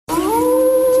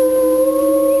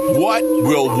What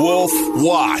will Wolf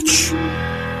watch?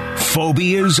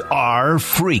 Phobias are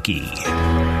freaky.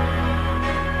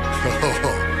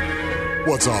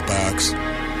 What's up, Axe?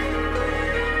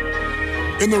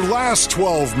 In their last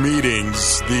 12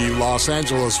 meetings, the Los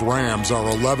Angeles Rams are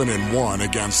 11-1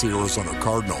 against the Arizona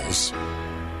Cardinals.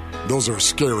 Those are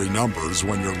scary numbers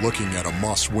when you're looking at a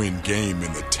must-win game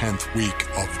in the 10th week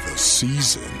of the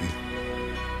season.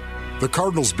 The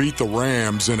Cardinals beat the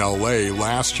Rams in L.A.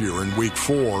 last year in Week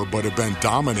 4, but have been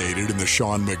dominated in the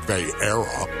Sean McVay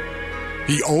era.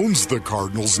 He owns the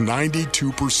Cardinals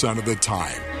 92% of the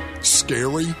time.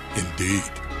 Scary indeed.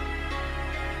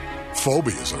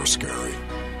 Phobias are scary.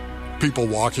 People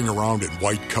walking around in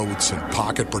white coats and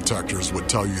pocket protectors would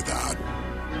tell you that.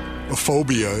 A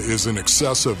phobia is an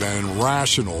excessive and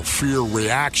irrational fear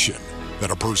reaction that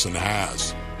a person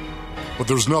has. But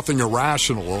there's nothing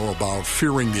irrational about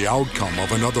fearing the outcome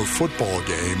of another football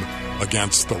game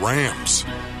against the Rams.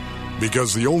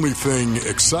 Because the only thing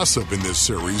excessive in this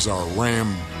series are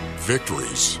Ram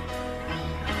victories.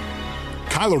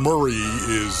 Kyler Murray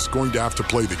is going to have to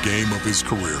play the game of his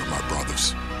career, my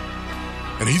brothers.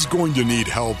 And he's going to need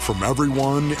help from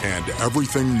everyone and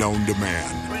everything known to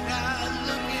man.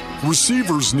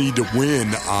 Receivers need to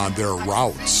win on their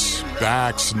routes.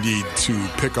 Backs need to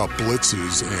pick up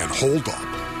blitzes and hold up.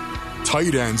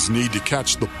 Tight ends need to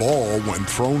catch the ball when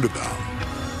thrown to them.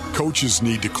 Coaches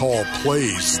need to call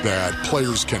plays that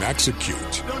players can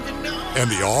execute.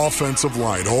 And the offensive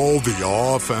line, the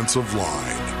offensive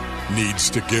line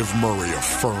needs to give Murray a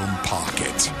firm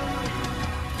pocket.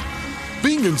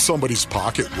 Being in somebody's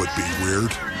pocket would be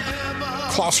weird.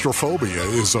 Claustrophobia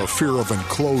is a fear of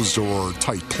enclosed or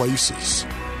tight places.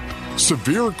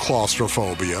 Severe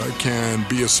claustrophobia can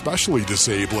be especially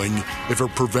disabling if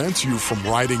it prevents you from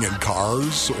riding in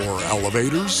cars or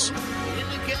elevators.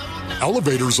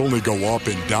 Elevators only go up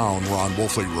and down, Ron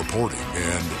Wolfley reporting,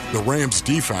 and the Rams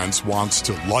defense wants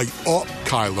to light up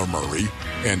Kyler Murray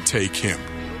and take him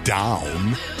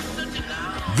down.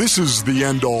 This is the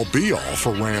end-all be-all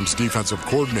for Rams defensive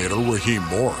coordinator Raheem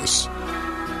Morris.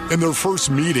 In their first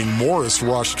meeting, Morris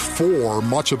rushed 4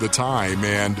 much of the time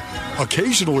and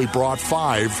occasionally brought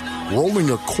 5, rolling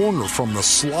a corner from the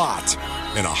slot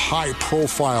in a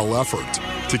high-profile effort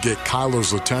to get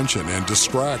Kyler's attention and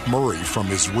distract Murray from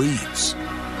his reads.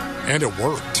 And it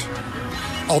worked.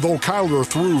 Although Kyler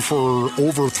threw for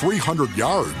over 300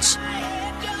 yards,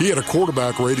 he had a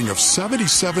quarterback rating of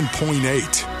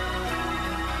 77.8.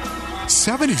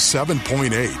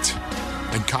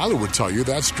 77.8. And Kyler would tell you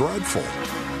that's dreadful.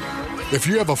 If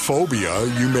you have a phobia,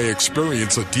 you may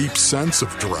experience a deep sense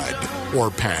of dread or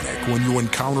panic when you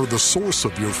encounter the source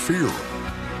of your fear.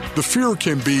 The fear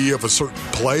can be of a certain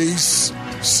place,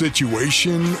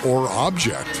 situation, or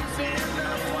object.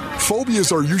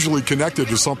 Phobias are usually connected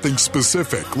to something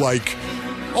specific, like,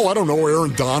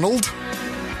 Aaron Donald.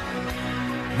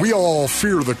 We all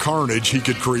fear the carnage he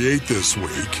could create this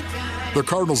week. The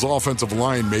Cardinals' offensive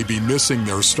line may be missing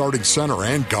their starting center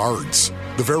and guards,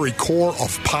 the very core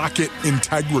of pocket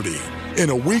integrity, in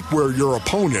a week where your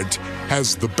opponent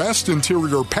has the best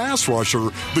interior pass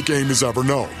rusher the game has ever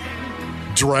known.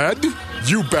 Dread?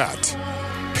 You bet.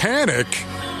 Panic?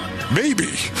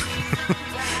 Maybe.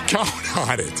 Count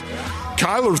on it.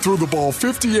 Kyler threw the ball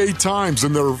 58 times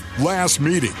in their last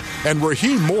meeting, and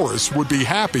Raheem Morris would be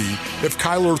happy if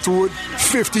Kyler threw it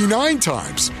 59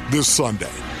 times this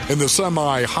Sunday in the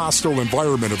semi-hostile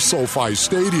environment of SoFi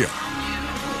Stadium.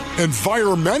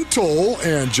 Environmental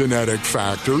and genetic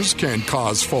factors can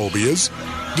cause phobias.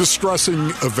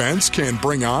 Distressing events can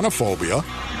bring on a phobia.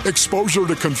 Exposure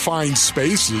to confined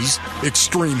spaces,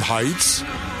 extreme heights,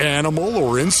 animal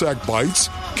or insect bites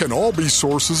can all be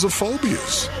sources of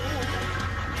phobias.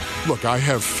 Look, I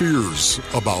have fears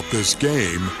about this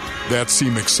game that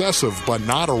seem excessive but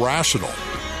not irrational,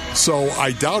 so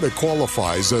I doubt it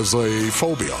qualifies as a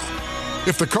phobia.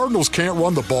 If the Cardinals can't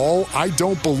run the ball, I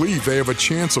don't believe they have a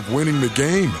chance of winning the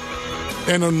game.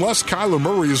 And unless Kyler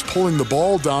Murray is pulling the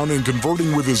ball down and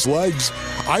converting with his legs,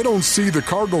 I don't see the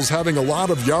Cardinals having a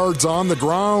lot of yards on the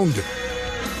ground.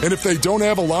 And if they don't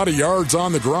have a lot of yards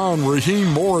on the ground,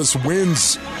 Raheem Morris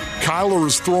wins. Kyler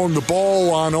is throwing the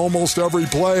ball on almost every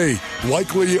play,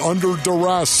 likely under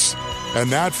duress.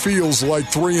 And that feels like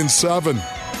 3-7.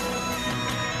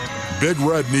 Big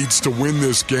Red needs to win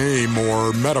this game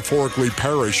or metaphorically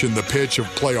perish in the pitch of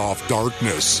playoff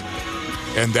darkness.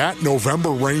 And that November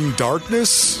rain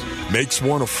darkness makes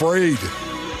one afraid.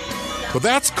 But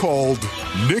that's called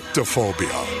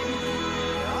nyctophobia.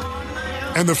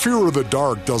 And the fear of the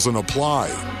dark doesn't apply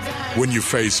when you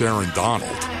face Aaron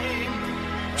Donald,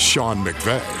 Sean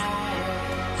McVay,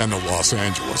 and the Los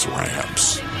Angeles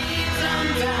Rams.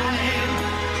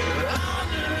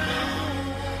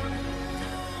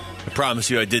 promise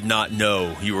you, I did not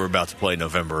know you were about to play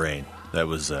November Rain. That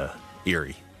was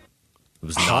eerie. It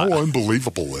was How not.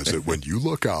 unbelievable is it when you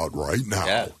look out right now,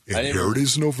 Yeah, and here it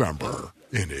is November,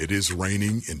 and it is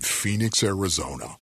raining in Phoenix, Arizona.